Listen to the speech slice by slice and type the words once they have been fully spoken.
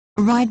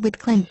Ride with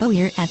Clint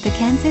Bowyer at the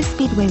Kansas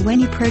Speedway when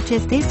you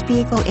purchase this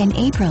vehicle in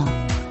April.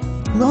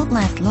 Won't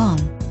last long.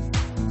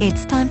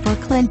 It's time for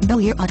Clint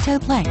Bowyer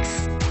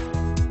Autoplex.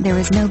 There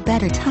is no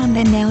better time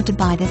than now to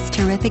buy this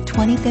terrific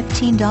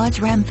 2015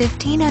 Dodge Ram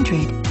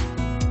 1500.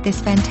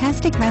 This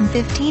fantastic Ram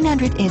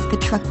 1500 is the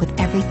truck with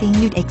everything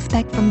you'd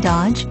expect from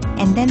Dodge,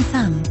 and then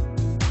some.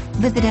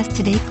 Visit us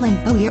today.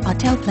 Clint Bowyer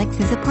Autoplex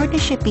is a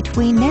partnership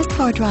between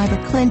Nascar driver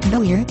Clint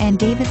Bowyer and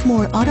Davis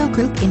Moore Auto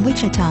Group in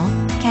Wichita,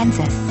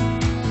 Kansas.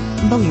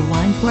 Bowyer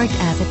once worked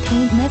as a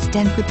paint mist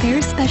and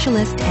repair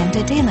specialist and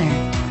detailer.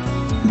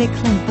 The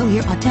Clint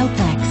Bowyer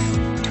Autoplex,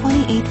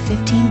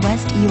 2815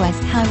 West US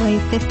Highway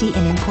 50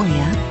 in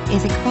Emporia,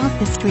 is across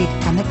the street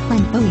from the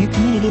Clint Bowyer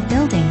Community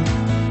Building.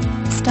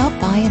 Stop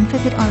by and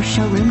visit our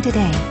showroom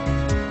today.